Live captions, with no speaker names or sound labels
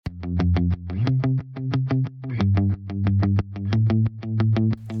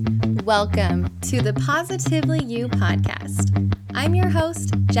Welcome to the Positively You podcast. I'm your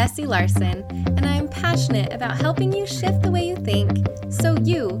host, Jessie Larson, and I'm passionate about helping you shift the way you think so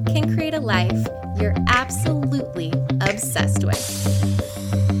you can create a life you're absolutely obsessed with.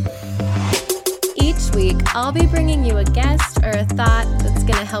 Each week, I'll be bringing you a guest or a thought that's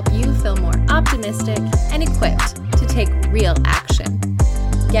going to help you feel more optimistic and equipped to take real action.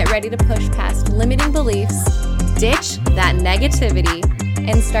 Get ready to push past limiting beliefs, ditch that negativity,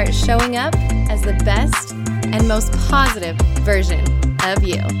 and start showing up as the best and most positive version of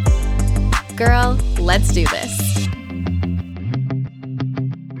you. Girl, let's do this.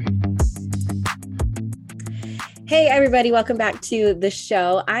 Hey everybody, welcome back to the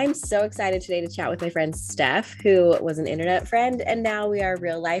show. I'm so excited today to chat with my friend Steph, who was an internet friend, and now we are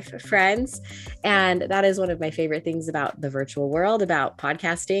real life friends. And that is one of my favorite things about the virtual world, about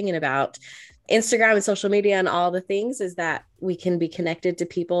podcasting and about Instagram and social media and all the things, is that we can be connected to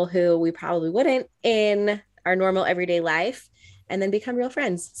people who we probably wouldn't in our normal everyday life and then become real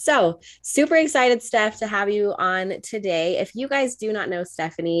friends. So super excited, Steph, to have you on today. If you guys do not know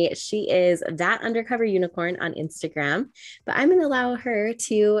Steffanie, she is that Undercover Unicorn on Instagram, but I'm going to allow her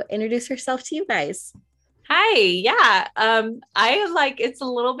to introduce herself to you guys. Hi. Yeah. It's a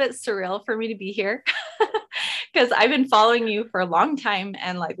little bit surreal for me to be here because I've been following you for a long time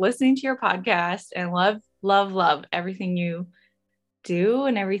and listening to your podcast and love everything you do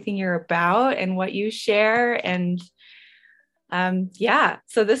and everything you're about and what you share. And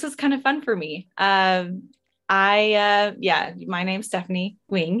so this is kind of fun for me. My name's Steffanie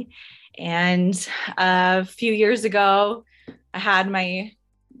Wing. And a few years ago, I had my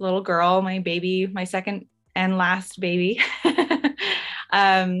little girl, my baby, my second and last baby.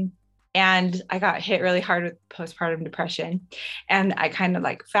 And I got hit really hard with postpartum depression, and I kind of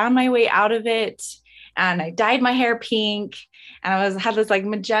found my way out of it, and I dyed my hair pink, and I had this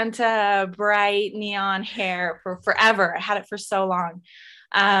magenta, bright neon hair for forever. I had it for so long.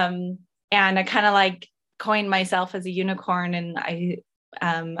 And I kind of coined myself as a unicorn, and I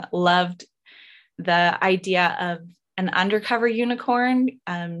loved the idea of an undercover unicorn,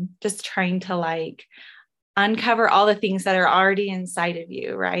 just trying to uncover all the things that are already inside of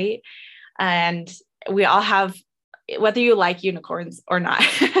you, right? And we all have, whether you like unicorns or not,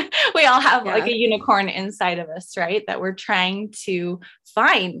 we all have a unicorn inside of us, right? That we're trying to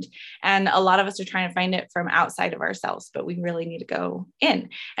find. And a lot of us are trying to find it from outside of ourselves, but we really need to go in.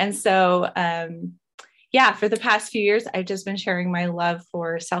 And so, for the past few years, I've just been sharing my love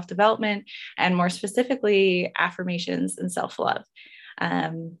for self-development and more specifically affirmations and self-love.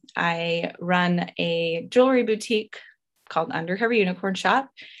 I run a jewelry boutique called Undercover Unicorn Shop,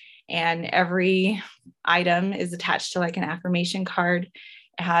 and every item is attached to an affirmation card.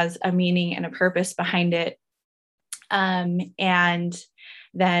 It has a meaning and a purpose behind it. And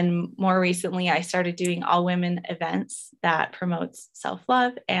then more recently, I started doing all women events that promotes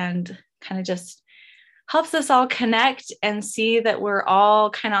self-love and kind of just helps us all connect and see that we're all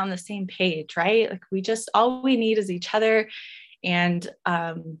kind of on the same page, right? All we need is each other and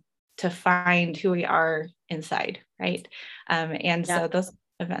to find who we are inside, right? So those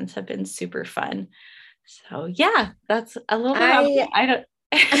events have been super fun. So that's a little bit. I don't.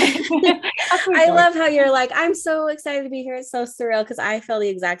 I love how you're I'm so excited to be here. It's so surreal because I feel the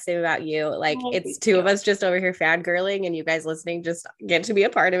exact same about you. It's two of us just over here fangirling, and you guys listening just get to be a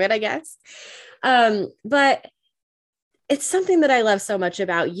part of it, I guess. But it's something that I love so much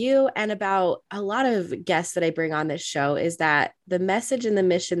about you and about a lot of guests that I bring on this show, is that the message and the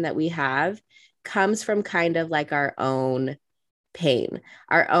mission that we have comes from kind of our own pain,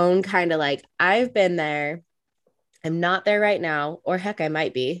 our own kind of I've been there. I'm not there right now, or heck, I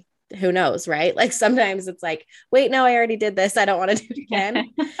might be, who knows, right? Sometimes it's wait, no, I already did this. I don't want to do it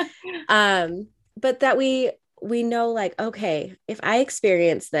again. But that we know okay, if I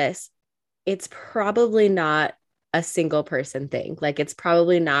experience this, it's probably not a single person thing. It's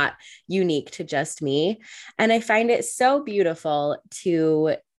probably not unique to just me. And I find it so beautiful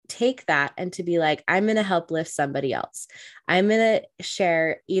to take that and to be I'm going to help lift somebody else. I'm going to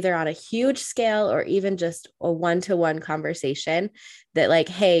share either on a huge scale or even just a one-to-one conversation that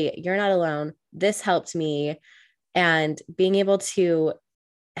hey, you're not alone. This helped me. And being able to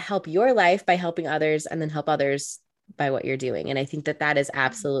help your life by helping others and then help others by what you're doing. And I think that is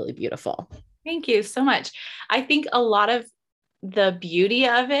absolutely beautiful. Thank you so much. I think a lot of the beauty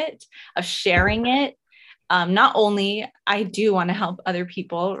of it, of sharing it, not only I do want to help other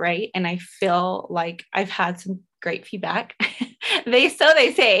people, right? And I feel like I've had some great feedback. They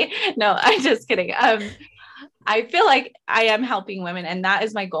say. No, I'm just kidding. I feel like I am helping women, and that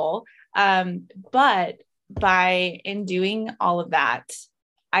is my goal. But in doing all of that,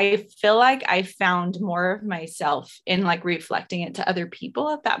 I feel like I found more of myself in like reflecting it to other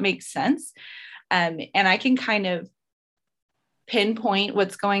people, if that makes sense. And I can kind of pinpoint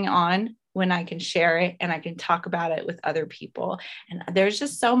what's going on when I can share it and I can talk about it with other people. And there's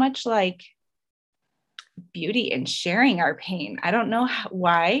just so much like beauty in sharing our pain. I don't know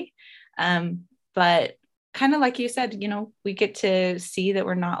why, but kind of like you said, you know, we get to see that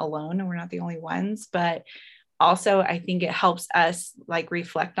we're not alone and we're not the only ones, but also I think it helps us like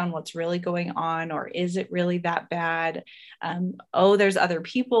reflect on what's really going on, or is it really that bad? Oh, there's other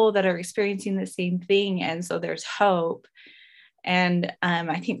people that are experiencing the same thing. And so there's hope. And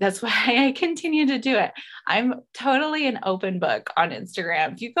I think that's why I continue to do it. I'm totally an open book on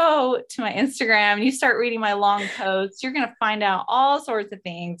Instagram. If you go to my Instagram and you start reading my long posts, you're going to find out all sorts of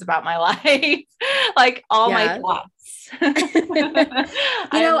things about my life, like all my thoughts.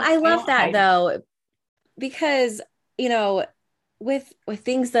 I love that though, because, with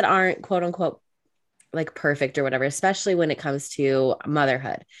things that aren't quote unquote like perfect or whatever, especially when it comes to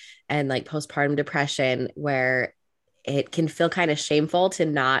motherhood and like postpartum depression, where it can feel kind of shameful to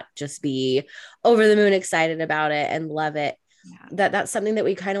not just be over the moon excited about it and love it. Yeah. That's something that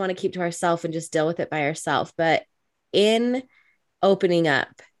we kind of want to keep to ourselves and just deal with it by ourselves. But in opening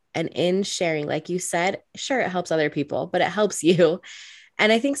up and in sharing, like you said, sure, it helps other people, but it helps you.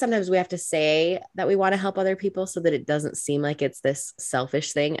 And I think sometimes we have to say that we want to help other people so that it doesn't seem like it's this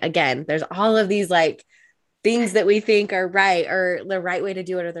selfish thing. Again, there's all of these like things that we think are right, or the right way to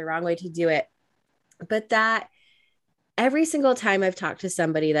do it or the wrong way to do it. But that every single time I've talked to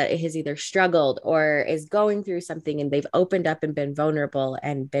somebody that has either struggled or is going through something and they've opened up and been vulnerable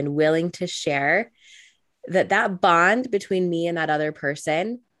and been willing to share, that bond between me and that other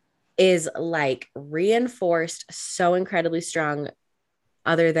person is like reinforced so incredibly strong,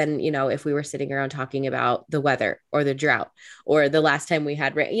 other than, if we were sitting around talking about the weather or the drought or the last time we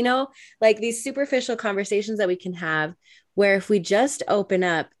had rain, like these superficial conversations that we can have, where if we just open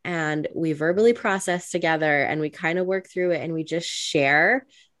up and we verbally process together and we kind of work through it and we just share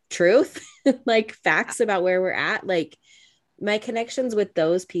truth, like facts about where we're at, like my connections with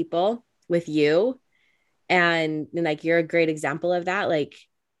those people, with you, and like you're a great example of that. Like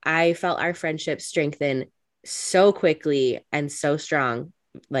I felt our friendship strengthen so quickly and so strong,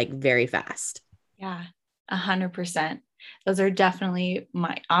 like very fast. Yeah, 100%. Those are definitely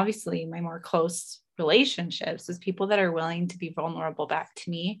obviously my more close relationships, is people that are willing to be vulnerable back to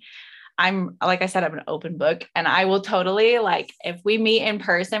me. I'm, like I said, I'm an open book, and I will totally, like, if we meet in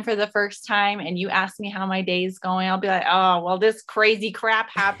person for the first time and you ask me how my day is going, I'll be like, oh, well, this crazy crap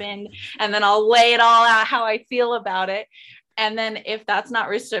happened. And then I'll lay it all out how I feel about it. And then if that's not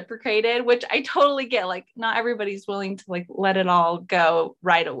reciprocated, which I totally get, like not everybody's willing to like let it all go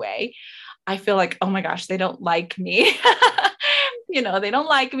right away. I feel like, oh my gosh, they don't like me. They don't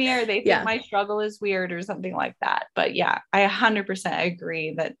like me, or they think my struggle is weird or something like that. But yeah, I 100%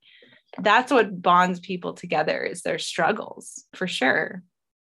 agree that that's what bonds people together, is their struggles, for sure.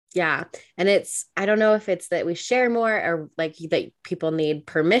 Yeah. And I don't know if it's that we share more, or like that people need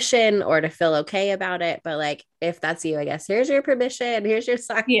permission or to feel okay about it. But like, if that's you, I guess, here's your permission. Here's your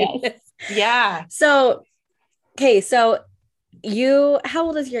sign. Yes. Yeah. So, okay. So how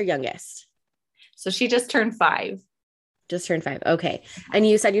old is your youngest? So she just turned 5. Just turned 5. Okay. And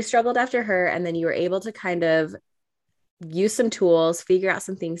you said you struggled after her, and then you were able to kind of use some tools, figure out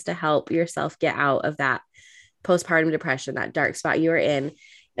some things to help yourself get out of that postpartum depression, that dark spot you were in.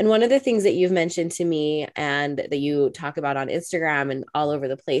 And one of the things that you've mentioned to me and that you talk about on Instagram and all over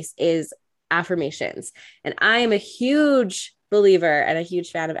the place is affirmations. And I am a huge believer and a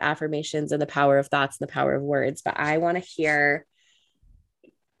huge fan of affirmations and the power of thoughts and the power of words. But I want to hear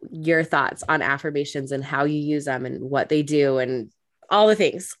your thoughts on affirmations and how you use them and what they do and all the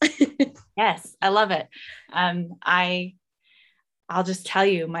things. Yes, I love it. I'll just tell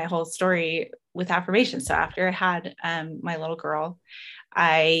you my whole story with affirmations. So after I had my little girl,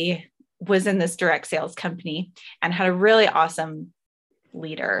 I was in this direct sales company and had a really awesome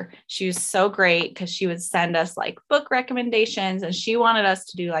leader. She was so great because she would send us like book recommendations, and she wanted us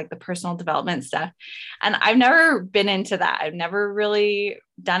to do like the personal development stuff. And I've never been into that. I've never really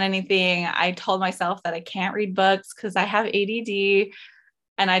done anything. I told myself that I can't read books because I have ADD,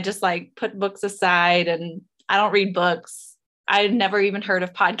 and I just like put books aside and I don't read books. I'd never even heard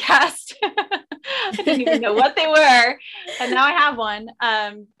of podcasts. I didn't even know what they were. And now I have one.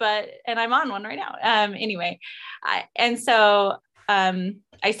 And I'm on one right now. Anyway. I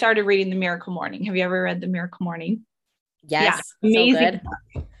started reading The Miracle Morning. Have you ever read The Miracle Morning? Yes. Yeah, amazing.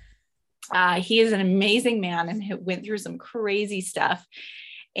 So good. He is an amazing man and went through some crazy stuff.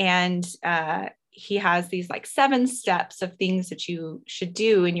 And he has these like 7 steps of things that you should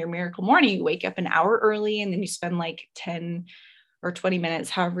do in your miracle morning. You wake up an hour early, and then you spend like 10 or 20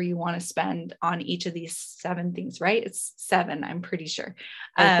 minutes, however you want to spend on each of these 7 things, right? It's 7, I'm pretty sure.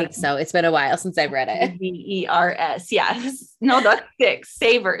 I think so. It's been a while since I've read it. VERS. Yes. No, that's 6.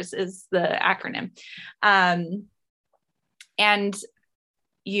 Savers is the acronym. And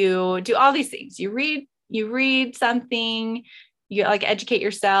you do all these things. You read something, you like educate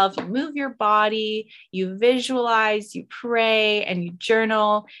yourself, you move your body, you visualize, you pray, and you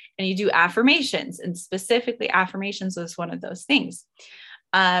journal, and you do affirmations. And specifically, affirmations was one of those things.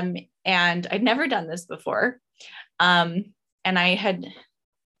 And I'd never done this before. And I had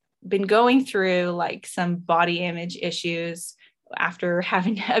been going through like some body image issues after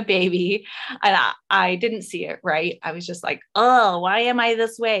having a baby, and I didn't see it right. I was just like, oh, why am I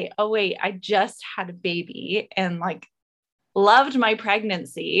this way? Oh, wait, I just had a baby and like loved my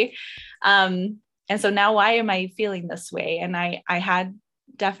pregnancy. And so now why am I feeling this way? And I had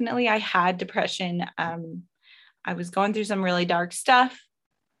depression. I was going through some really dark stuff.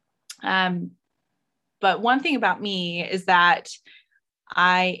 But one thing about me is that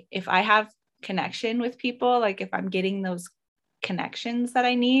if I have connection with people, like if I'm getting those connections that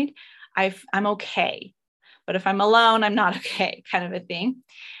I need, I'm okay. But if I'm alone, I'm not okay, kind of a thing.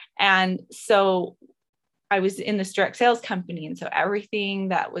 And so I was in this direct sales company. And so everything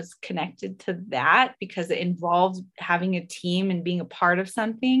that was connected to that, because it involved having a team and being a part of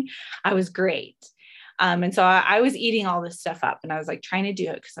something, I was great. And so I was eating all this stuff up, and I was like trying to do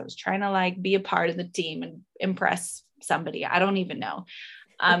it because I was trying to like be a part of the team and impress somebody. I don't even know.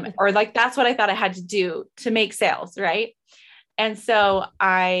 Or like, that's what I thought I had to do to make sales. Right. And so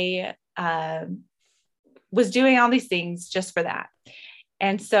I was doing all these things just for that.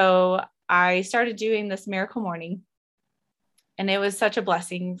 And so I started doing this miracle morning, and it was such a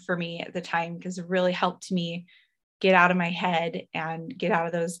blessing for me at the time because it really helped me get out of my head and get out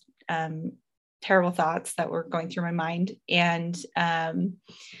of those terrible thoughts that were going through my mind. And then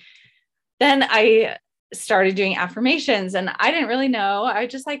I started doing affirmations, and I didn't really know. I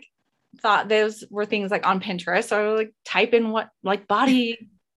just like thought those were things like on Pinterest. So I would like type in what like body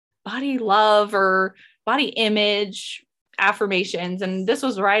love or body image affirmations. And this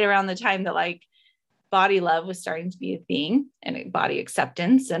was right around the time that like body love was starting to be a thing, and body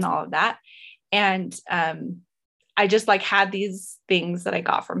acceptance and all of that. And I just like had these things that I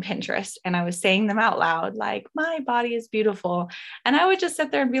got from Pinterest, and I was saying them out loud, like, my body is beautiful. And I would just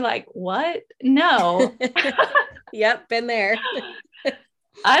sit there and be like, what? No. Yep. Been there.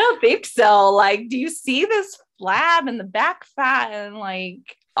 I don't think so. Like, do you see this flab and the back fat and like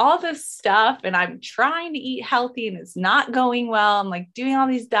all this stuff? And I'm trying to eat healthy and it's not going well. I'm like doing all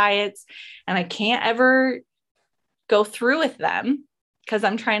these diets and I can't ever go through with them because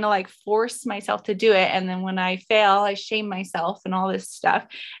I'm trying to like force myself to do it. And then when I fail, I shame myself and all this stuff.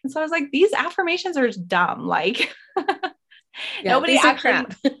 And so I was like, these affirmations are dumb. Like, yeah, nobody actually,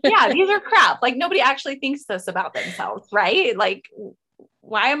 yeah, these are crap. Like nobody actually thinks this about themselves, right? Like,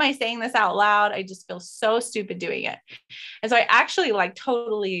 why am I saying this out loud? I just feel so stupid doing it. And so I actually like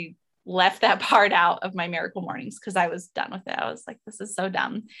totally left that part out of my miracle mornings because I was done with it. I was like, this is so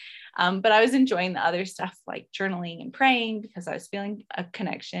dumb. But I was enjoying the other stuff like journaling and praying because I was feeling a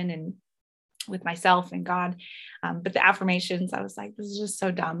connection and with myself and God. But the affirmations, I was like, this is just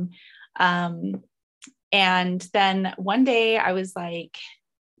so dumb. And then one day I was like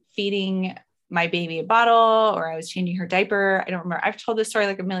feeding my baby a bottle, or I was changing her diaper. I don't remember. I've told this story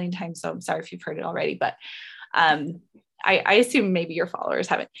like a million times, so I'm sorry if you've heard it already, but I assume maybe your followers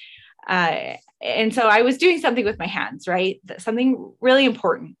haven't. And so I was doing something with my hands, right? Something really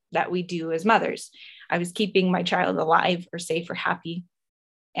important that we do as mothers. I was keeping my child alive or safe or happy.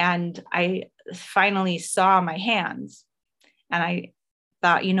 And I finally saw my hands and I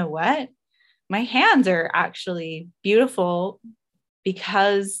thought, you know what? My hands are actually beautiful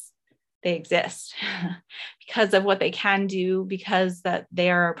because they exist, because of what they can do, because that they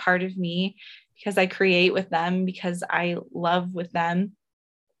are a part of me, because I create with them, because I love with them.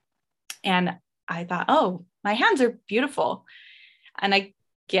 And I thought, oh, my hands are beautiful. And I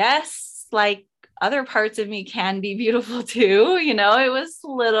guess like other parts of me can be beautiful too. You know, it was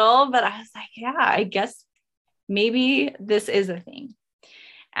little, but I was like, yeah, I guess maybe this is a thing.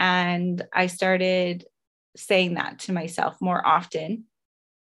 And I started saying that to myself more often.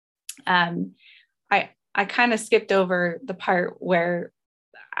 I kind of skipped over the part where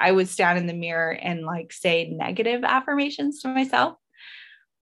I would stand in the mirror and like say negative affirmations to myself.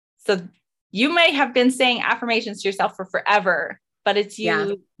 So you may have been saying affirmations to yourself for forever, but it's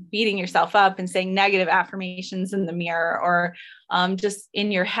you beating yourself up and saying negative affirmations in the mirror, or just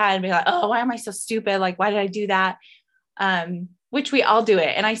in your head, be like, oh, why am I so stupid? Like, why did I do that? Which we all do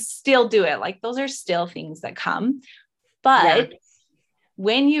it. And I still do it. Like, those are still things that come, but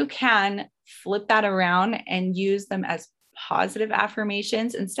when you can flip that around and use them as positive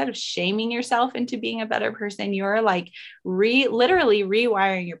affirmations, instead of shaming yourself into being a better person, you're like literally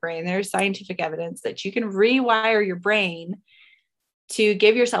rewiring your brain. There's scientific evidence that you can rewire your brain to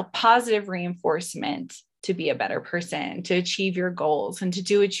give yourself positive reinforcement to be a better person, to achieve your goals, and to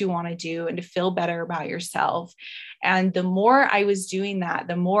do what you want to do, and to feel better about yourself. And the more I was doing that,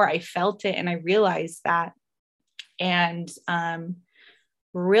 the more I felt it. And I realized that, and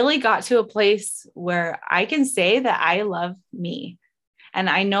really got to a place where I can say that I love me. And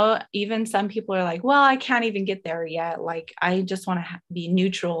I know even some people are like, well, I can't even get there yet. Like, I just want to be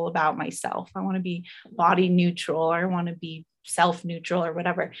neutral about myself. I want to be body neutral, or I want to be self-neutral, or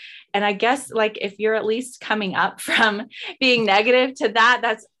whatever. And I guess, like, if you're at least coming up from being negative to that,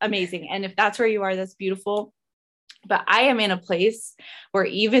 that's amazing. And if that's where you are, that's beautiful. But I am in a place where,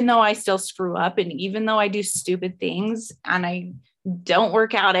 even though I still screw up, and even though I do stupid things, and I don't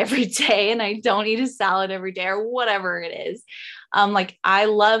work out every day, and I don't eat a salad every day, or whatever it is, like, I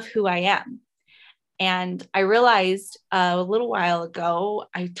love who I am. And I realized a little while ago,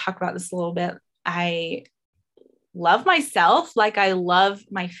 I talked about this a little bit, I love myself like I love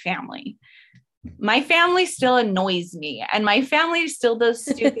my family. My family still annoys me, and my family still does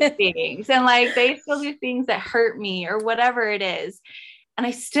stupid things, and like, they still do things that hurt me, or whatever it is. And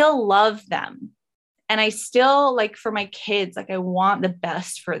I still love them. And I still, like, for my kids, like, I want the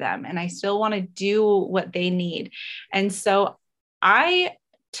best for them, and I still want to do what they need. And so I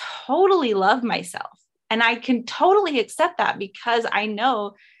totally love myself, and I can totally accept that, because I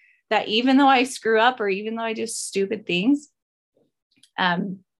know that even though I screw up, or even though I do stupid things,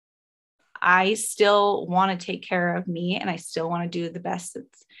 I still want to take care of me, and I still want to do the best,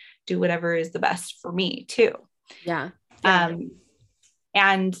 do whatever is the best for me too. Yeah.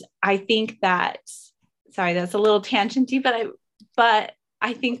 And I think that, sorry, that's a little tangenty, but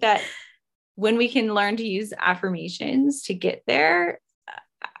I think that when we can learn to use affirmations to get there,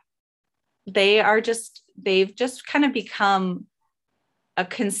 they've just kind of become a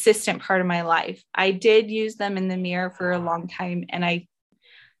consistent part of my life. I did use them in the mirror for a long time, and I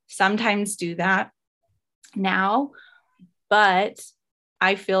sometimes do that now, but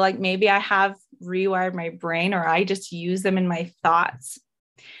I feel like maybe I have rewired my brain, or I just use them in my thoughts,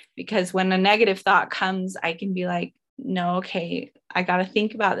 because when a negative thought comes, I can be like, no, okay, I got to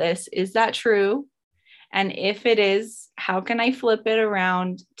think about this. Is that true? And if it is, how can I flip it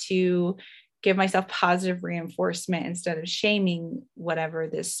around to give myself positive reinforcement instead of shaming whatever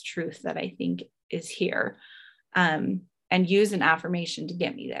this truth that I think is here, and use an affirmation to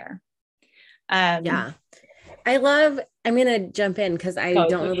get me there. I'm going to jump in, because I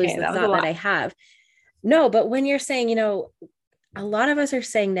don't want to lose the thought that I have. No, but when you're saying, a lot of us are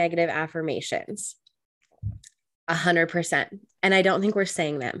saying negative affirmations 100%. And I don't think we're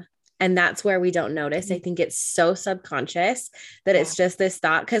saying them. And that's where we don't notice. I think it's so subconscious that it's just this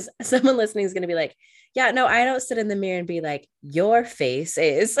thought, because someone listening is going to be like, yeah, no, I don't sit in the mirror and be like, your face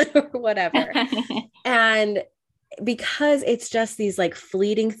is, or whatever. And because it's just these like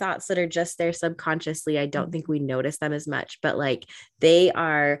fleeting thoughts that are just there subconsciously, I don't think we notice them as much, but like, they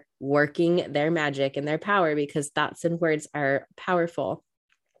are working their magic and their power, because thoughts and words are powerful.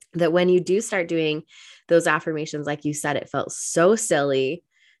 That when you do start doing those affirmations, like you said, it felt so silly,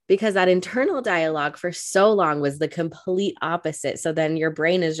 because that internal dialogue for so long was the complete opposite. So then your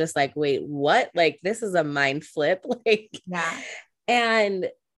brain is just like, wait, what? Like, this is a mind flip. Like, and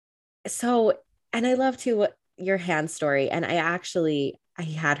so, and I love too your hand story. And I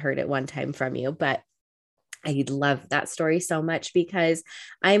had heard it one time from you, but I love that story so much, because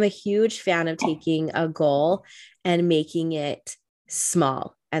I'm a huge fan of taking a goal and making it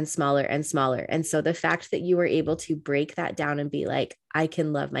small and smaller and smaller. And so the fact that you were able to break that down and be like, I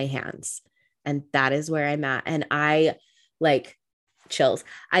can love my hands, and that is where I'm at. And I like chills.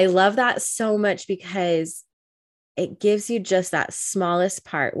 I love that so much, because it gives you just that smallest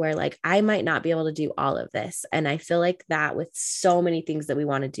part where, like, I might not be able to do all of this. And I feel like that with so many things that we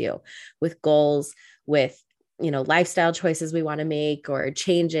want to do, with goals, with, lifestyle choices we want to make, or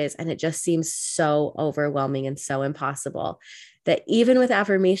changes. And it just seems so overwhelming and so impossible, that even with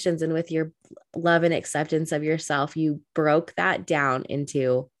affirmations and with your love and acceptance of yourself, you broke that down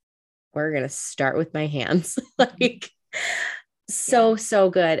into, we're going to start with my hands. Like, so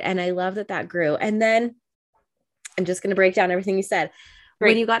good. And I love that grew. And then I'm just going to break down everything you said.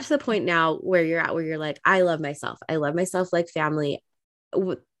 when you got to the point now where you're at, where you're like, I love myself like family.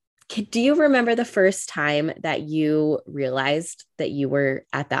 Do you remember the first time that you realized that you were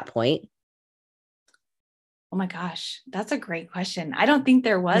at that point? Oh my gosh, that's a great question. I don't think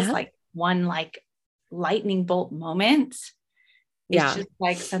there was like one like lightning bolt moment. It's just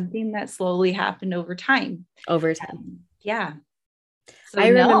like something that slowly happened over time. Yeah. So I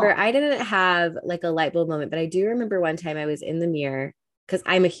remember I didn't have like a light bulb moment, but I do remember one time I was in the mirror because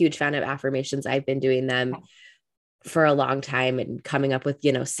I'm a huge fan of affirmations. I've been doing them for a long time and coming up with,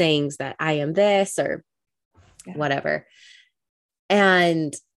 you know, sayings that I am this or whatever.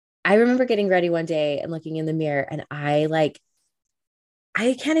 And I remember getting ready one day and looking in the mirror, and I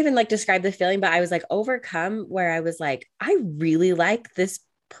can't even like describe the feeling, but I was like overcome, where I was like, I really like this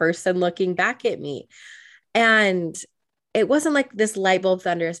person looking back at me. And it wasn't like this light bulb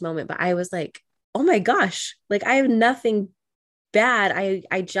thunderous moment, but I was like, oh my gosh, like I have nothing bad.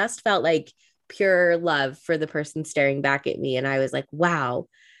 I just felt like pure love for the person staring back at me. And I was like, wow,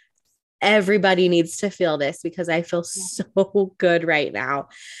 everybody needs to feel this because I feel so good right now.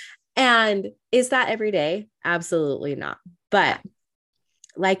 And is that every day? Absolutely not. But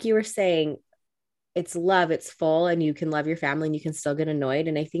like you were saying, it's love, it's full, and you can love your family and you can still get annoyed.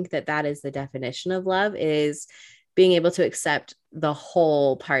 And I think that that is the definition of love, is being able to accept the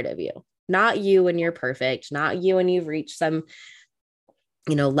whole part of you, not you when you're perfect, not you when you've reached some,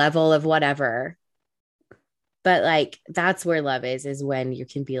 you know, level of whatever. But like, that's where love is when you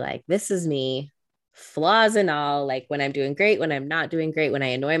can be like, this is me, flaws and all, like when I'm doing great, when I'm not doing great, when I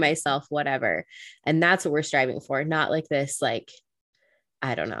annoy myself, whatever. And that's what we're striving for. Not like this, like,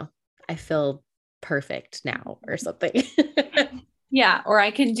 I don't know, I feel perfect now or something. Yeah. Or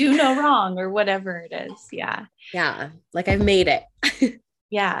I can do no wrong or whatever it is. Yeah. Yeah. Like I've made it.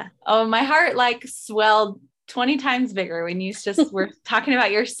 Yeah. Oh, my heart like swelled 20 times bigger when you just were talking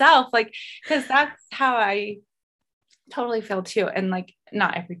about yourself. Like, cause that's how I totally feel too. And like,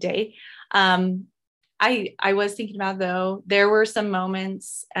 not every day. I was thinking about, though, there were some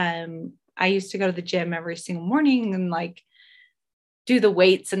moments, I used to go to the gym every single morning and like do the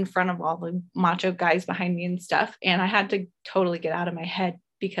weights in front of all the macho guys behind me and stuff. And I had to totally get out of my head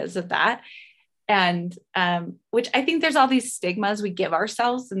because of that. And, which I think there's all these stigmas we give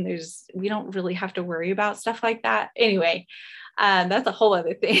ourselves, and we don't really have to worry about stuff like that. Anyway, that's a whole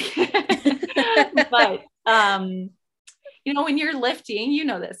other thing. But, you know, when you're lifting, you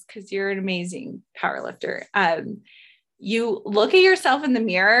know this, cause you're an amazing power lifter. You look at yourself in the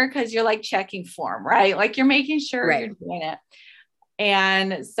mirror cause you're like checking form, right? Like you're making sure you're doing it.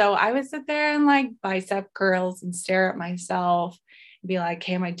 And so I would sit there and like bicep curls and stare at myself and be like,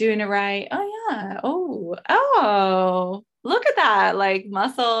 hey, am I doing it right? Oh yeah. Oh, look at that. Like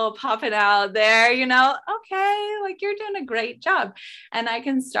muscle popping out there, you know, okay. Like you're doing a great job. And I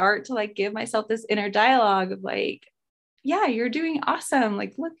can start to like give myself this inner dialogue of like, yeah, you're doing awesome.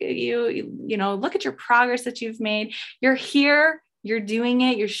 Like, look at you know, look at your progress that you've made. You're here, you're doing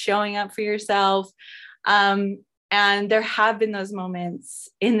it, you're showing up for yourself. And there have been those moments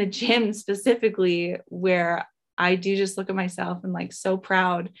in the gym specifically where I do just look at myself and like so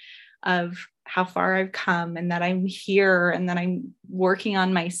proud of how far I've come and that I'm here and that I'm working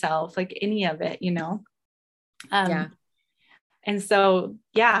on myself, like any of it, you know? And so,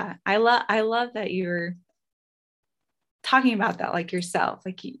 yeah, I love that you're talking about that, like yourself,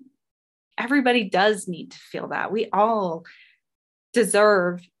 like everybody does need to feel that. We all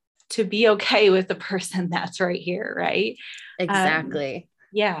deserve to be okay with the person that's right here. Right. Exactly.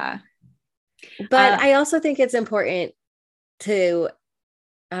 Yeah. But I also think it's important to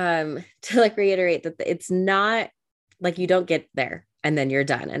like reiterate that it's not like you don't get there and then you're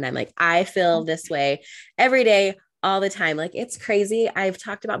done. And I'm like, I feel this way every day, all the time. Like it's crazy. I've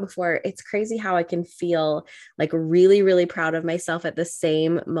talked about before. It's crazy how I can feel like really, really proud of myself at the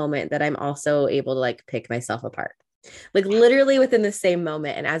same moment that I'm also able to like pick myself apart. Like literally within the same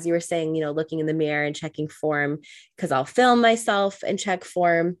moment. And as you were saying, you know, looking in the mirror and checking form, because I'll film myself and check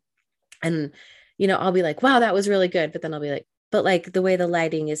form. And, you know, I'll be like, wow, that was really good. But then I'll be like, but like the way the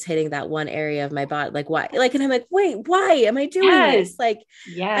lighting is hitting that one area of my body, like why? Like, and I'm like, wait, why am I doing this? Like,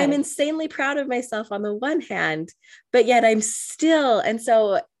 I'm insanely proud of myself on the one hand, but yet I'm still. And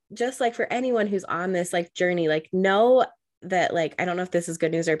so just like for anyone who's on this like journey, like know that like, I don't know if this is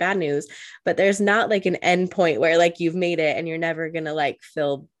good news or bad news, but there's not like an end point where like you've made it and you're never going to like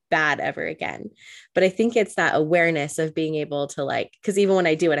feel bad ever again. But I think it's that awareness of being able to like, because even when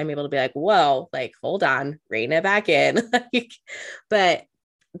I do it, I'm able to be like, whoa, like, hold on, rein it back in. Like, but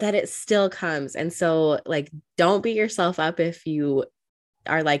that it still comes. And so like, don't beat yourself up if you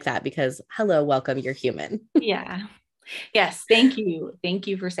are like that, because hello, welcome, you're human. Yeah. Yes. Thank you. Thank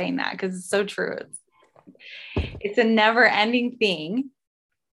you for saying that, because it's so true. It's a never ending thing.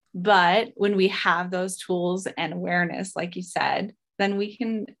 But when we have those tools and awareness, like you said, then we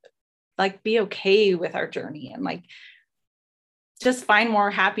can like be okay with our journey and like just find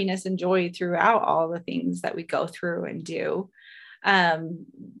more happiness and joy throughout all the things that we go through and do.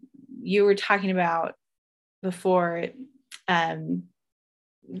 You were talking about before, you're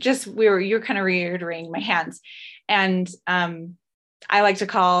kind of reiterating my hands. And I like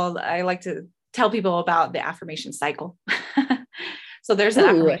to tell people about the affirmation cycle. So there's an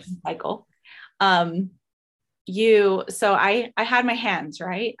affirmation cycle. I had my hands,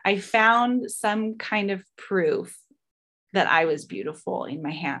 right? I found some kind of proof that I was beautiful in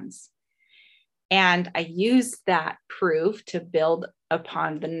my hands. And I used that proof to build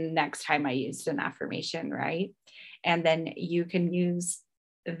upon the next time I used an affirmation, right? And then you can use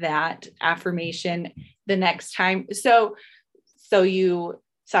that affirmation the next time.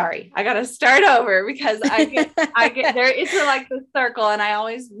 Sorry, I got to start over because I get there. It's like the circle and I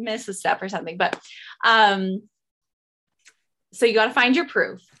always miss a step or something, but, so you got to find your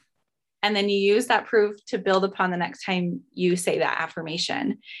proof, and then you use that proof to build upon the next time you say that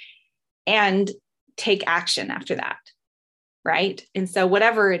affirmation and take action after that. Right. And so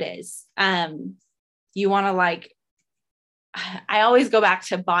whatever it is, you want to I always go back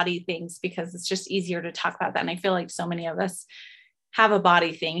to body things because it's just easier to talk about that. And I feel like so many of us have a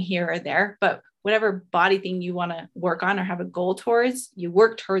body thing here or there, but whatever body thing you want to work on or have a goal towards, you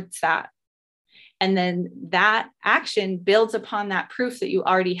work towards that. And then that action builds upon that proof that you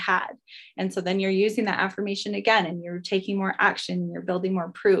already had. And so then you're using that affirmation again, and you're taking more action, you're building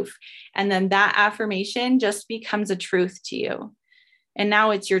more proof. And then that affirmation just becomes a truth to you. And now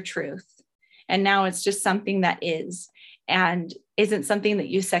it's your truth. And now it's just something that is, and isn't something that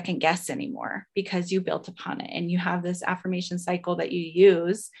you second guess anymore because you built upon it. And you have this affirmation cycle that you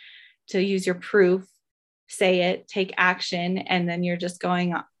use to use your proof, say it, take action, and then you're just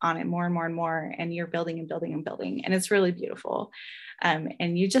going on it more and more and more, and you're building and building and building. And it's really beautiful.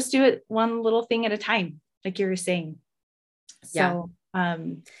 And you just do it one little thing at a time, like you were saying. So,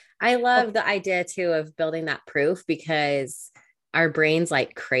 I love the idea too of building that proof, because our brains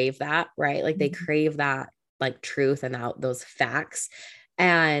like crave that, right? Like they crave that like truth and those facts.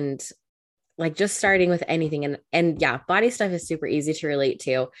 And like just starting with anything, and yeah, body stuff is super easy to relate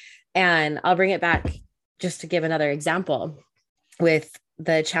to. And I'll bring it back just to give another example with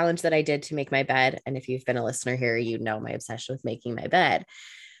the challenge that I did to make my bed. And if you've been a listener here, you know my obsession with making my bed.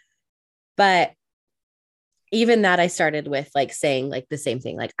 But even that, I started with like saying like the same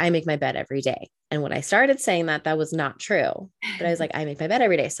thing, like I make my bed every day. And when I started saying that, that was not true, but I was like, I make my bed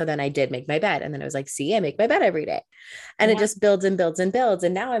every day. So then I did make my bed. And then I was like, see, I make my bed every day. And it just builds and builds and builds.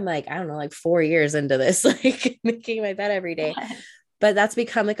 And now I'm like, I don't know, like 4 years into this, like making my bed every day, but that's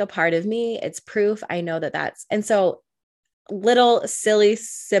become like a part of me. It's proof. I know and so little silly,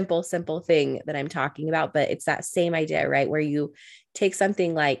 simple thing that I'm talking about, but it's that same idea, right? Where you take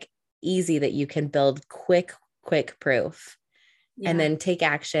something like easy that you can build quick proof, and then take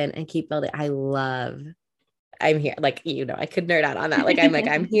action and keep building. I'm here. Like, I could nerd out on that. Like,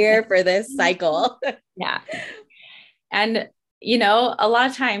 I'm here for this cycle. Yeah. And, a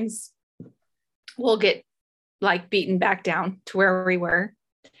lot of times we'll get like beaten back down to where we were.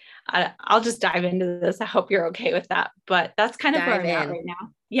 I'll just dive into this. I hope you're okay with that, but that's kind of where I'm at right now.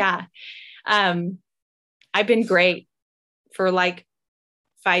 Yeah. I've been great for like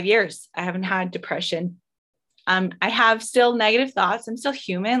 5 years. I haven't had depression. I have still negative thoughts. I'm still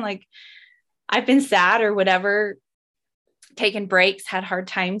human. Like I've been sad or whatever, taken breaks, had hard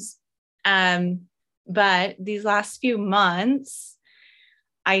times. But these last few months,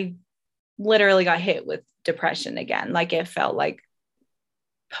 I literally got hit with depression again. Like it felt like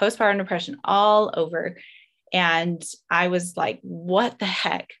postpartum depression all over. And I was like, what the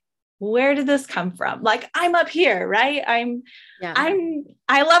heck? Where did this come from? Like, I'm up here, right?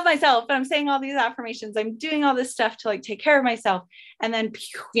 I love myself, but I'm saying all these affirmations. I'm doing all this stuff to like take care of myself. And then,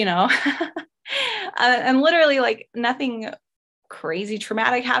 and literally like nothing crazy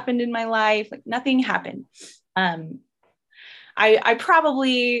traumatic happened in my life. Like nothing happened. I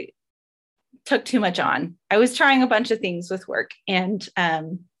probably took too much on. I was trying a bunch of things with work, and I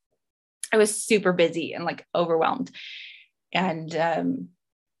was super busy and like overwhelmed. And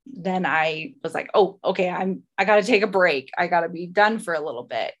then I was like, oh, okay, I got to take a break. I got to be done for a little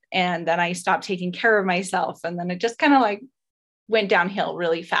bit. And then I stopped taking care of myself. And then it just kind of like went downhill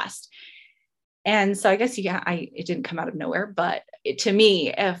really fast. And so I guess, it didn't come out of nowhere, but to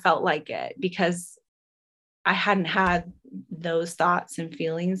me, it felt like it because I hadn't had those thoughts and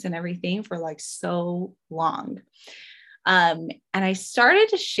feelings and everything for like so long. And I started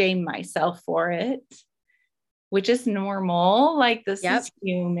to shame myself for it, which is normal. Like, this is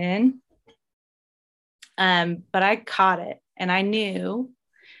human. But I caught it, and I knew,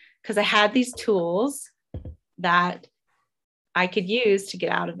 because I had these tools that I could use to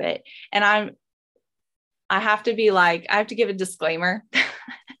get out of it. And I have to give a disclaimer.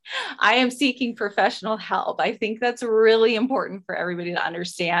 I am seeking professional help. I think that's really important for everybody to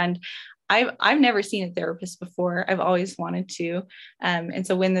understand. I've never seen a therapist before. I've always wanted to. And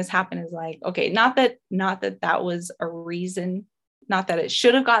so when this happened, is like, okay, not that was a reason, not that it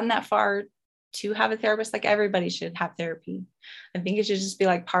should have gotten that far to have a therapist. Like, everybody should have therapy. I think it should just be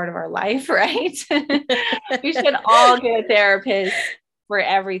like part of our life, right? We should all get a therapist for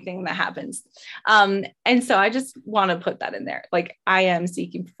everything that happens. And so I just want to put that in there. Like, I am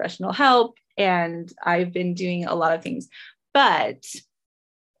seeking professional help, and I've been doing a lot of things, but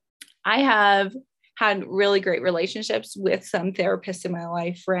I have had really great relationships with some therapists in my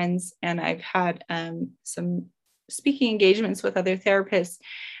life, friends, and I've had some speaking engagements with other therapists.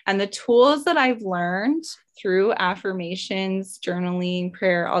 And the tools that I've learned through affirmations, journaling,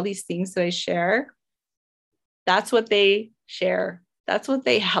 prayer, all these things that I share, that's what they share. That's what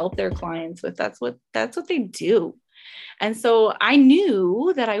they help their clients with. That's what they do. And so I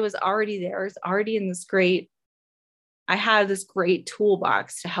knew that I was already there. I was already in this I had this great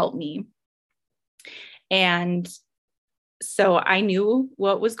toolbox to help me. And so I knew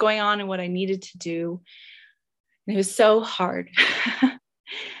what was going on and what I needed to do. And it was so hard.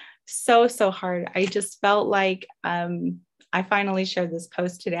 So hard. I just felt like, I finally shared this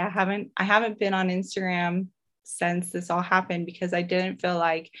post today. I haven't been on Instagram since this all happened, because I didn't feel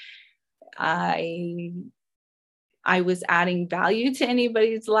like I was adding value to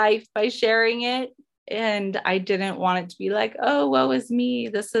anybody's life by sharing it. And I didn't want it to be like, oh, woe is me.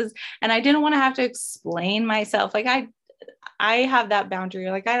 And I didn't want to have to explain myself. Like, I have that boundary.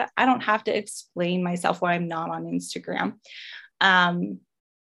 Like, I don't have to explain myself why I'm not on Instagram.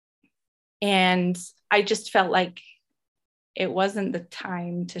 And I just felt like it wasn't the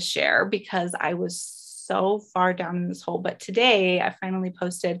time to share, because I was so far down in this hole. But today I finally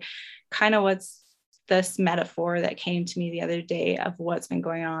posted kind of what's this metaphor that came to me the other day of what's been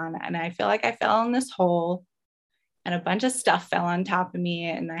going on. And I feel like I fell in this hole, and a bunch of stuff fell on top of me.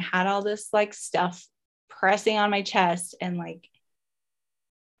 And I had all this like stuff pressing on my chest, and like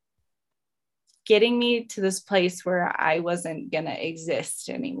getting me to this place where I wasn't going to exist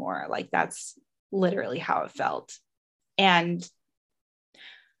anymore. Like, that's literally how it felt. And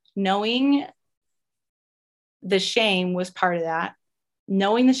knowing the shame was part of that.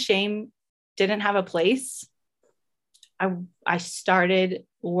 Knowing the shame didn't have a place, I started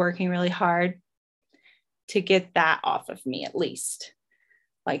working really hard to get that off of me, at least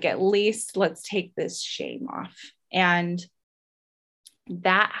let's take this shame off. And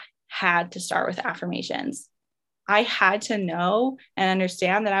that had to start with affirmations. I had to know and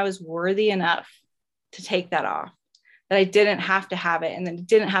understand that I was worthy enough to take that off, that I didn't have to have it, and that it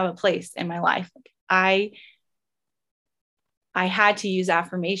didn't have a place in my life. I had to use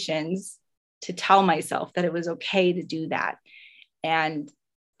affirmations to tell myself that it was okay to do that. And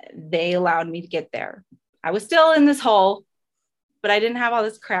they allowed me to get there. I was still in this hole, but I didn't have all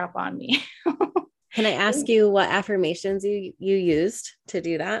this crap on me. Can I ask you what affirmations you used to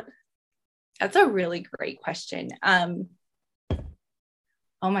do that? That's a really great question.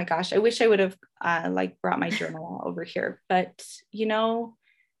 Oh my gosh, I wish I would have brought my journal over here, but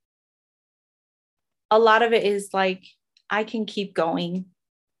a lot of it is like, I can keep going.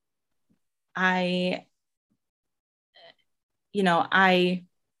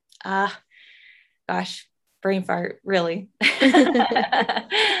 Gosh, brain fart, really.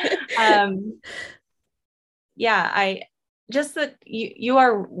 I just that you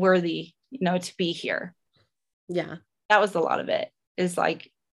are worthy, to be here. Yeah. That was a lot of it, is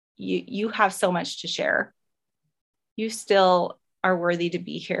like, you have so much to share. You still are worthy to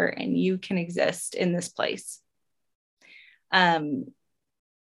be here, and you can exist in this place. And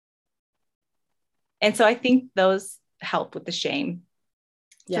so I think those help with the shame.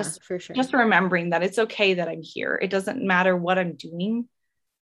 Yeah, for sure. Just remembering that it's okay that I'm here. It doesn't matter what I'm doing,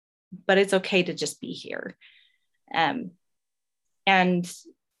 but it's okay to just be here. And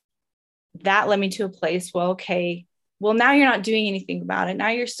that led me to a place, well, okay, well, now you're not doing anything about it. Now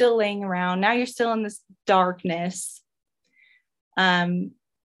you're still laying around. Now you're still in this darkness. And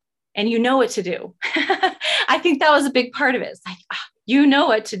you know what to do. I think that was a big part of it. It's like, you know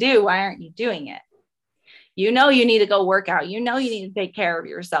what to do. Why aren't you doing it? You need to go work out. You need to take care of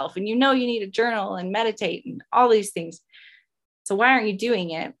yourself, and you need to journal and meditate and all these things. So why aren't you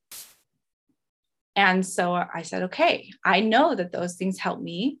doing it? And so I said, okay, I know that those things help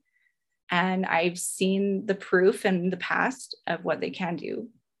me. And I've seen the proof in the past of what they can do.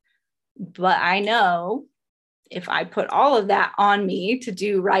 But I know if I put all of that on me to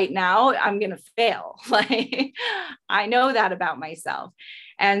do right now, I'm going to fail. Like, I know that about myself.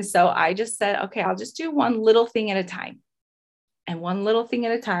 And so I just said, okay, I'll just do one little thing at a time, and one little thing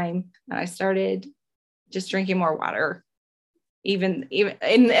at a time. And I started just drinking more water, even,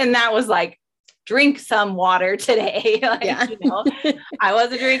 and that was like, drink some water today. Like, Yeah. I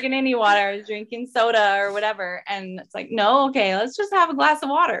wasn't drinking any water. I was drinking soda or whatever. And it's like, no, okay, let's just have a glass of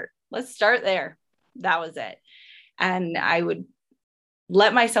water. Let's start there. That was it. And I would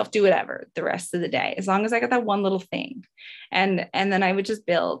let myself do whatever the rest of the day, as long as I got that one little thing. And then I would just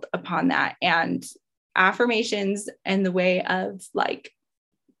build upon that. And affirmations in the way of like,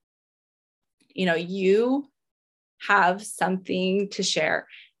 you have something to share.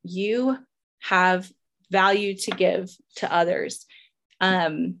 You have value to give to others.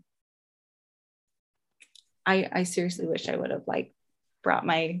 I seriously wish I would have like brought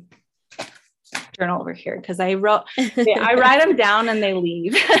my journal over here, because I write them down and they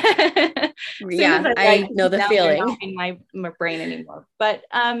leave. Yeah, I know the feeling. They're not in my brain anymore. But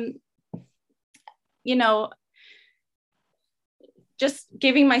just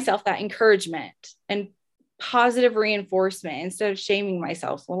giving myself that encouragement and positive reinforcement instead of shaming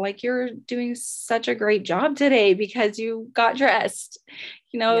myself. Well, like, you're doing such a great job today because you got dressed,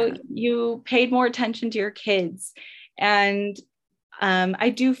 you paid more attention to your kids. And I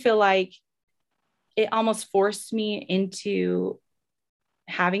do feel like it almost forced me into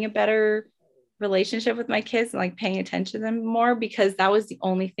having a better relationship with my kids and like paying attention to them more, because that was the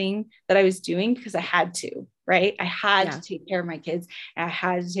only thing that I was doing because I had to, right? I had to take care of my kids, and I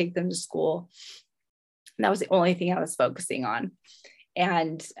had to take them to school. And that was the only thing I was focusing on.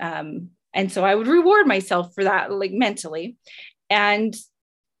 And so I would reward myself for that, like mentally. And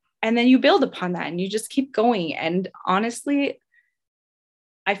then you build upon that and you just keep going. And honestly,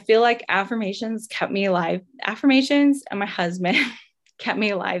 I feel like affirmations kept me alive. Affirmations and my husband kept me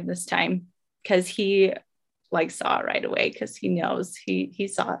alive this time, because he like saw it right away, because he knows he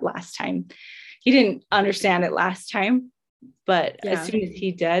saw it last time. He didn't understand it last time, but as soon as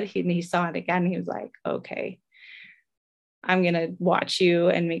he did, he saw it again. He was like, okay, I'm going to watch you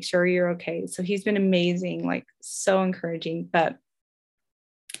and make sure you're okay. So he's been amazing, like so encouraging. But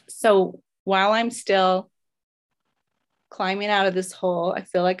so while I'm still climbing out of this hole, I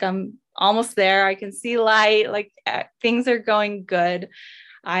feel like I'm almost there. I can see light, like things are going good.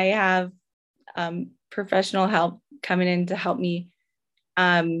 I have professional help coming in to help me.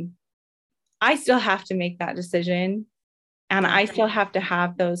 I still have to make that decision, and I still have to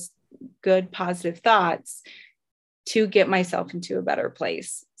have those good, positive thoughts to get myself into a better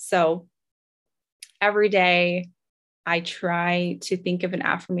place. So every day I try to think of an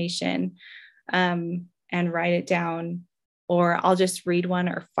affirmation and write it down, or I'll just read one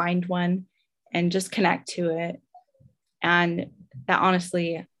or find one and just connect to it. And that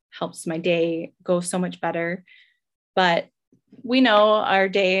honestly helps my day go so much better. But we know our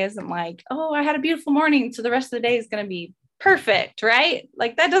day isn't like, oh, I had a beautiful morning, so the rest of the day is going to be perfect, right?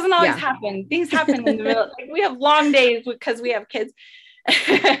 Like, that doesn't always happen. Things happen in the middle. Like, we have long days because we have kids.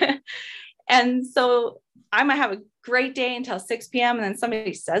 And so I might have a great day until 6 p.m. and then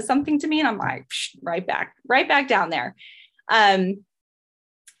somebody says something to me and I'm like, right back down there. And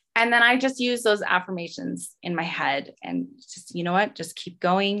then I just use those affirmations in my head and just, you know what, just keep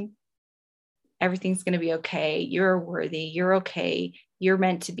going. Everything's going to be okay. You're worthy. You're okay. You're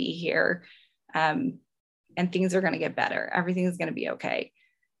meant to be here. And things are going to get better. Everything's going to be okay.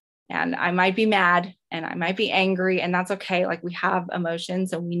 And I might be mad and I might be angry, and that's okay. Like, we have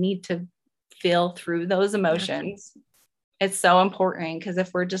emotions and we need to feel through those emotions. It's so important, because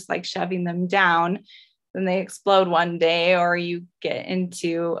if we're just like shoving them down, then they explode one day, or you get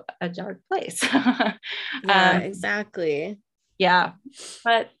into a dark place. Exactly. Yeah.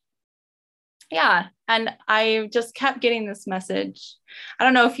 But yeah. And I just kept getting this message. I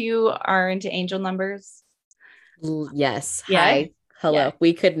don't know if you are into angel numbers. Yes. Yeah. Hi. Hello. Yeah.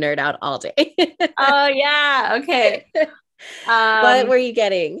 We could nerd out all day. Oh yeah. Okay. What were you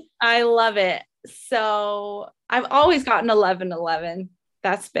getting? I love it. So I've always gotten 1111.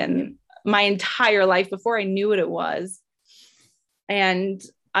 That's been my entire life before I knew what it was. And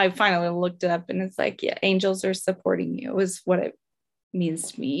I finally looked it up, and it's like, yeah, angels are supporting you is what it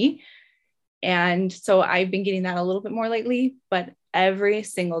means to me. And so I've been getting that a little bit more lately, but every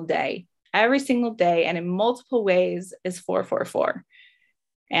single day and in multiple ways is 444.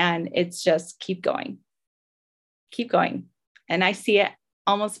 And it's just keep going. And I see it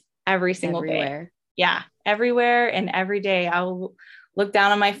almost every single day. Yeah. Everywhere and every day I'll look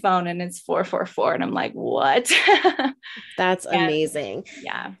down on my phone and it's 444 and I'm like, what? That's And amazing.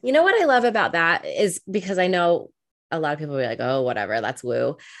 yeah. You know what I love about that is because I know a lot of people will be like, oh, whatever, that's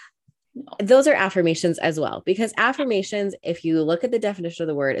woo. Those are affirmations as well, because affirmations, if you look at the definition of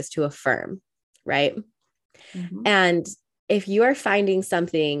the word, is to affirm, right? Mm-hmm. And if you are finding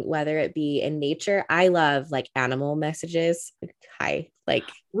something, whether it be in nature, I love like animal messages. Hi, like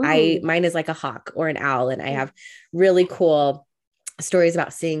mine is like a hawk or an owl, and I have really cool stories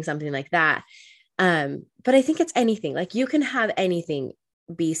about seeing something like that. But I think it's anything, like you can have anything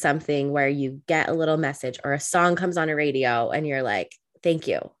be something where you get a little message or a song comes on a radio and you're like, thank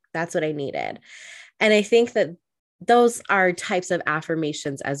you. That's what I needed. And I think that those are types of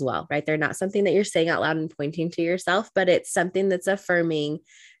affirmations as well, right? They're not something that you're saying out loud and pointing to yourself, but it's something that's affirming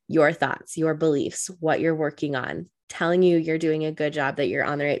your thoughts, your beliefs, what you're working on, telling you you're doing a good job, that you're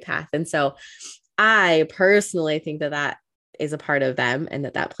on the right path. And so I personally think that that is a part of them, and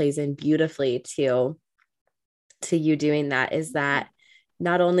that that plays in beautifully to you doing that, is that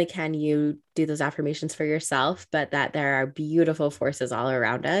not only can you do those affirmations for yourself, but that there are beautiful forces all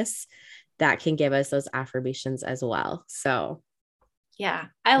around us that can give us those affirmations as well. So yeah,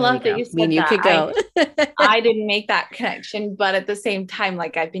 I love that you said you that. could go. I didn't make that connection, but at the same time,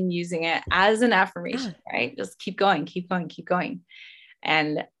 like I've been using it as an affirmation, right? Just keep going, keep going, keep going.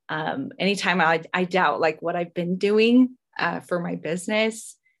 And anytime I doubt like what I've been doing for my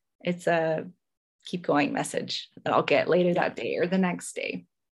business, it's a keep going message that I'll get later that day or the next day.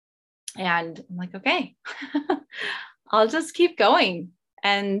 And I'm like, okay, I'll just keep going.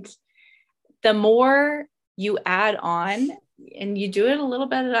 And the more you add on and you do it a little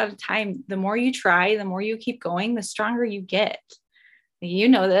bit at a time, the more you try, the more you keep going, the stronger you get. You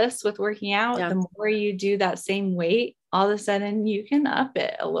know this with working out, the more you do that same weight, all of a sudden you can up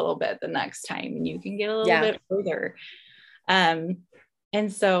it a little bit the next time and you can get a little bit further.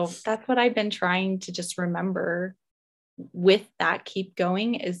 And so that's what I've been trying to just remember with that keep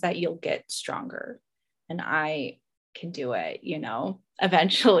going, is that you'll get stronger and I can do it, you know,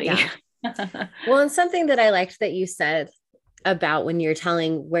 eventually. Yeah. Well, and something that I liked that you said about when you're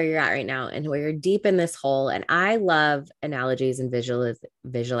telling where you're at right now and where you're deep in this hole. And I love analogies and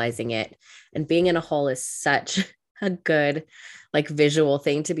visualizing it. And being in a hole is such a good, like visual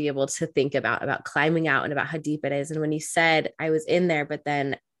thing to be able to think about climbing out and about how deep it is. And when you said I was in there, but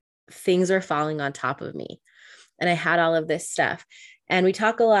then things were falling on top of me and I had all of this stuff. And we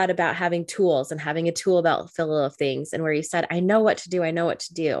talk a lot about having tools and having a tool belt full of things. And where you said, I know what to do. I know what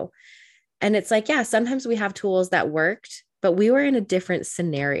to do. And it's like, yeah, sometimes we have tools that worked, but we were in a different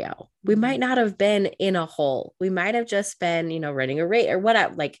scenario. We might not have been in a hole. We might have just been, you know, running a race or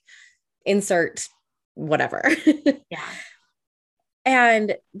whatever, like insert whatever. Yeah.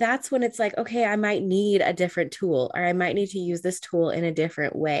 And that's when it's like, okay, I might need a different tool, or I might need to use this tool in a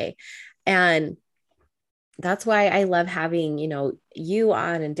different way. And that's why I love having, you know, you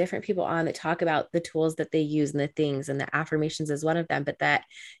on and different people on that talk about the tools that they use and the things, and the affirmations is one of them, but that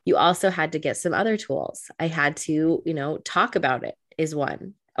you also had to get some other tools. I had to, you know, talk about it is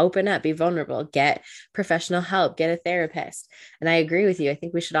one, open up, be vulnerable, get professional help, get a therapist. And I agree with you. I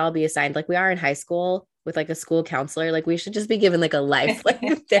think we should all be assigned, like we are in high school with like a school counselor, like we should just be given like a life like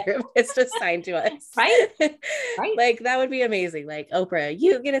therapist assigned to us. Right. Like that would be amazing. Like Oprah,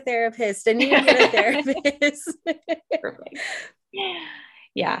 you get a therapist and you get a therapist. Perfect.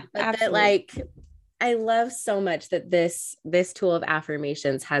 Yeah. But absolutely. that, like, I love so much that this tool of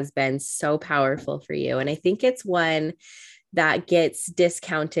affirmations has been so powerful for you. And I think it's one that gets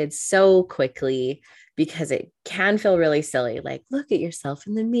discounted so quickly because it can feel really silly. Like, look at yourself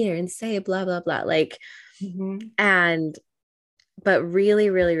in the mirror and say blah, blah, blah. Like, but really,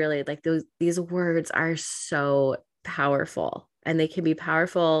 really, really, like these words are so powerful, and they can be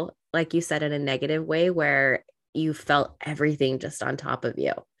powerful, like you said, in a negative way where you felt everything just on top of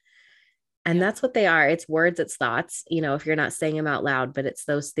you. And that's what they are. It's words, it's thoughts, you know, if you're not saying them out loud, but it's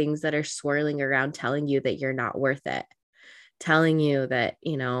those things that are swirling around telling you that you're not worth it, telling you that,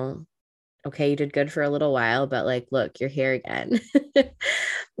 you know, okay, you did good for a little while, but like, look, you're here again,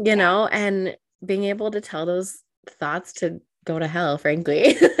 you know, and being able to tell those thoughts to go to hell,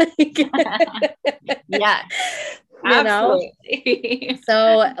 frankly. Yeah. You know?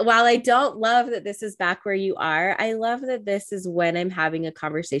 So while I don't love that this is back where you are, I love that this is when I'm having a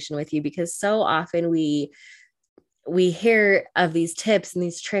conversation with you, because so often we hear of these tips and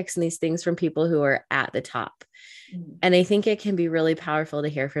these tricks and these things from people who are at the top. And I think it can be really powerful to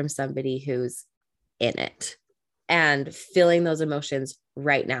hear from somebody who's in it and feeling those emotions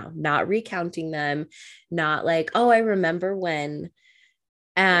right now, not recounting them, not like, oh, I remember when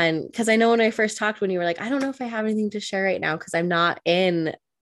And because I know when I first talked, when you were like, I don't know if I have anything to share right now because I'm not in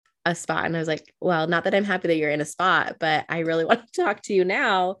a spot. And I was like, well, not that I'm happy that you're in a spot, but I really want to talk to you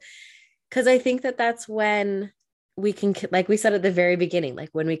now. Because I think that that's when we can, like we said at the very beginning, like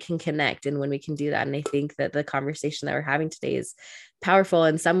when we can connect and when we can do that. And I think that the conversation that we're having today is powerful,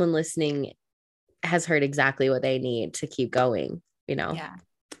 and someone listening has heard exactly what they need to keep going, Yeah.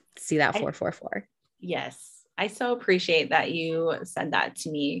 See that 444. Yes. I so appreciate that you said that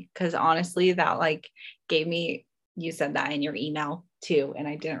to me, because honestly, that like gave me, you said that in your email too, and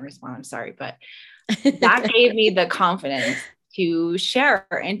I didn't respond. I'm sorry, but that gave me the confidence to share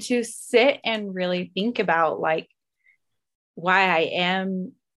and to sit and really think about like why I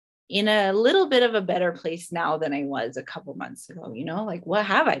am in a little bit of a better place now than I was a couple months ago, like what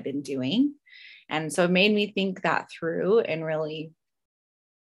have I been doing? And so it made me think that through and really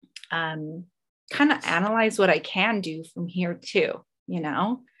kind of analyze what I can do from here too,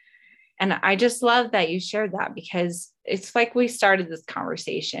 And I just love that you shared that, because it's like we started this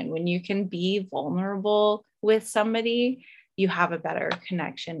conversation. When you can be vulnerable with somebody, you have a better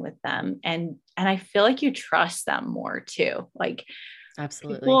connection with them. And I feel like you trust them more too. Like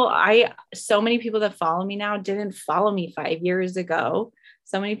absolutely. So many people that follow me now didn't follow me 5 years ago.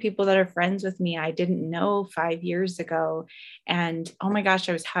 So many people that are friends with me, I didn't know 5 years ago. And oh my gosh,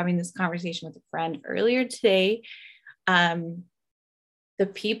 I was having this conversation with a friend earlier today. The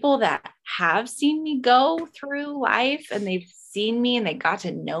people that have seen me go through life and they've seen me and they got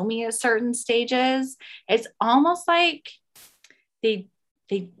to know me at certain stages, it's almost like they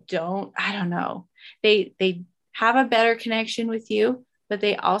don't, I don't know. They have a better connection with you, but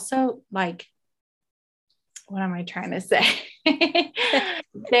they also like, what am I trying to say?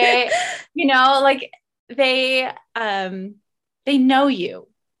 They, like they know you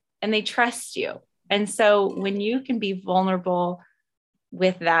and they trust you. And so when you can be vulnerable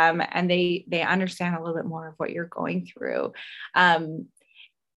with them and they understand a little bit more of what you're going through.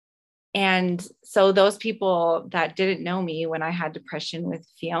 And so those people that didn't know me when I had depression with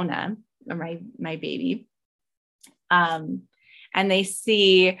Fiona, or my baby, and they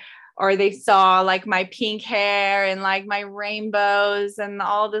see, or they saw like my pink hair and like my rainbows and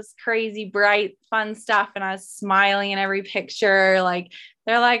all this crazy bright fun stuff, and I was smiling in every picture, like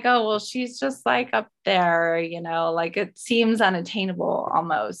they're like, oh well, she's just like up there, like it seems unattainable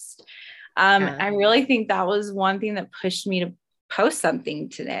almost. I really think that was one thing that pushed me to post something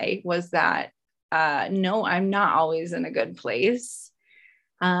today, was that no, I'm not always in a good place,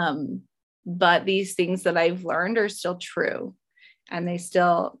 but these things that I've learned are still true. And they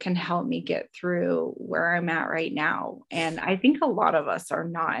still can help me get through where I'm at right now. And I think a lot of us are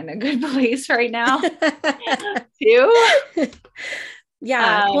not in a good place right now too.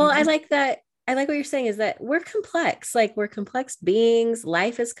 Yeah. Well, I like that. I like what you're saying is that we're complex. Like we're complex beings.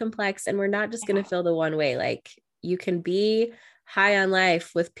 Life is complex, and we're not just going to feel the one way. Like you can be high on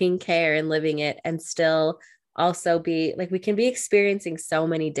life with pink hair and living it and still also be like, we can be experiencing so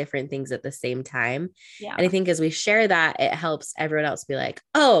many different things at the same time. Yeah. And I think as we share that, it helps everyone else be like,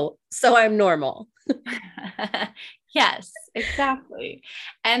 oh, so I'm normal. Yes, exactly.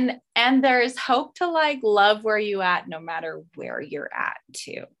 And there's hope to like love where you at, no matter where you're at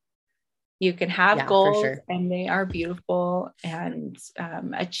too. You can have goals, for sure, and they are beautiful, and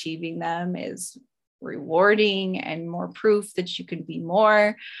achieving them is rewarding and more proof that you can be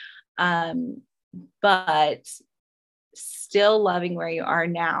more. But still loving where you are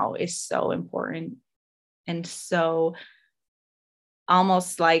now is so important. And so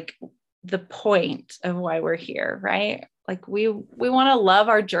almost like the point of why we're here, right? Like we want to love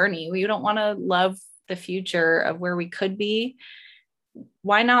our journey. We don't want to love the future of where we could be.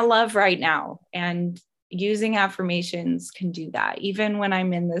 Why not love right now? And using affirmations can do that. Even when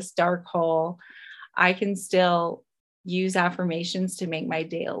I'm in this dark hole, I can still use affirmations to make my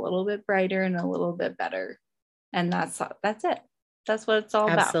day a little bit brighter and a little bit better. And that's it. That's what it's all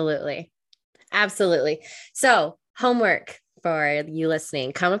about. Absolutely. So homework for you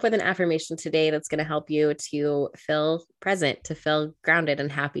listening, come up with an affirmation today that's going to help you to feel present, to feel grounded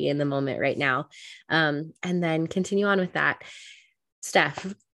and happy in the moment right now. And then continue on with that.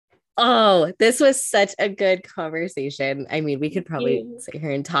 Steph, oh, this was such a good conversation. I mean, we could probably sit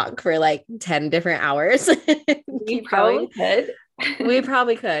here and talk for like 10 different hours. We probably could. We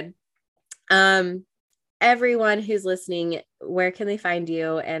probably could. Everyone who's listening, where can they find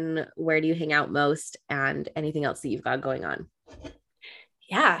you and where do you hang out most, and anything else that you've got going on?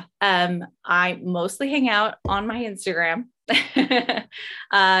 Yeah. I mostly hang out on my Instagram.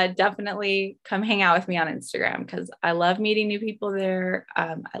 definitely come hang out with me on Instagram because I love meeting new people there.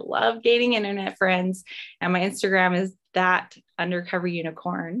 I love gaining internet friends, and my Instagram is that Undercover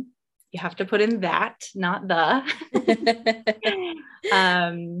Unicorn. You have to put in that, not the.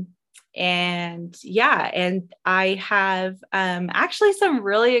 And I have actually some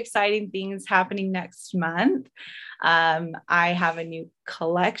really exciting things happening next month. I have a new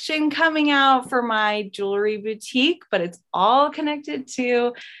collection coming out for my jewelry boutique, but it's all connected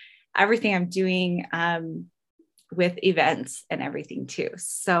to everything I'm doing with events and everything too.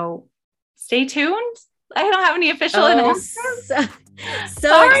 So stay tuned. I don't have any official announcements.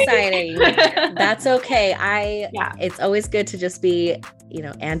 So exciting. That's okay. It's always good to just be,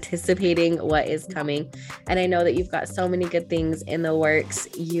 anticipating what is coming. And I know that you've got so many good things in the works.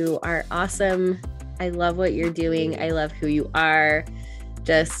 You are awesome. I love what you're doing. I love who you are.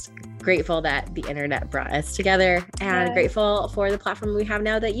 Just grateful that the internet brought us together, and grateful for the platform we have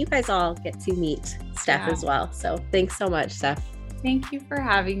now that you guys all get to meet Steph as well. So thanks so much, Steph. Thank you for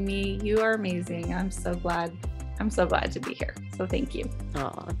having me. You are amazing. I'm so glad to be here. So thank you.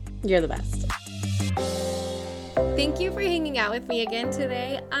 Aw, you're the best. Thank you for hanging out with me again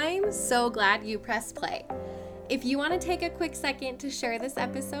today. I'm so glad you pressed play. If you want to take a quick second to share this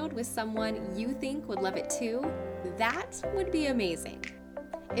episode with someone you think would love it too, that would be amazing.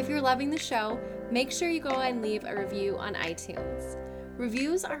 If you're loving the show, make sure you go and leave a review on iTunes.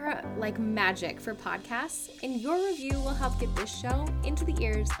 Reviews are like magic for podcasts, and your review will help get this show into the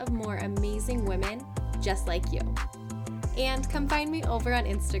ears of more amazing women just like you. And come find me over on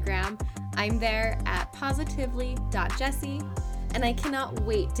Instagram. I'm there at positively.jessie, and I cannot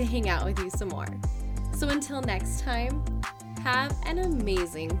wait to hang out with you some more. So until next time, have an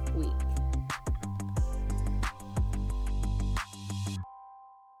amazing week.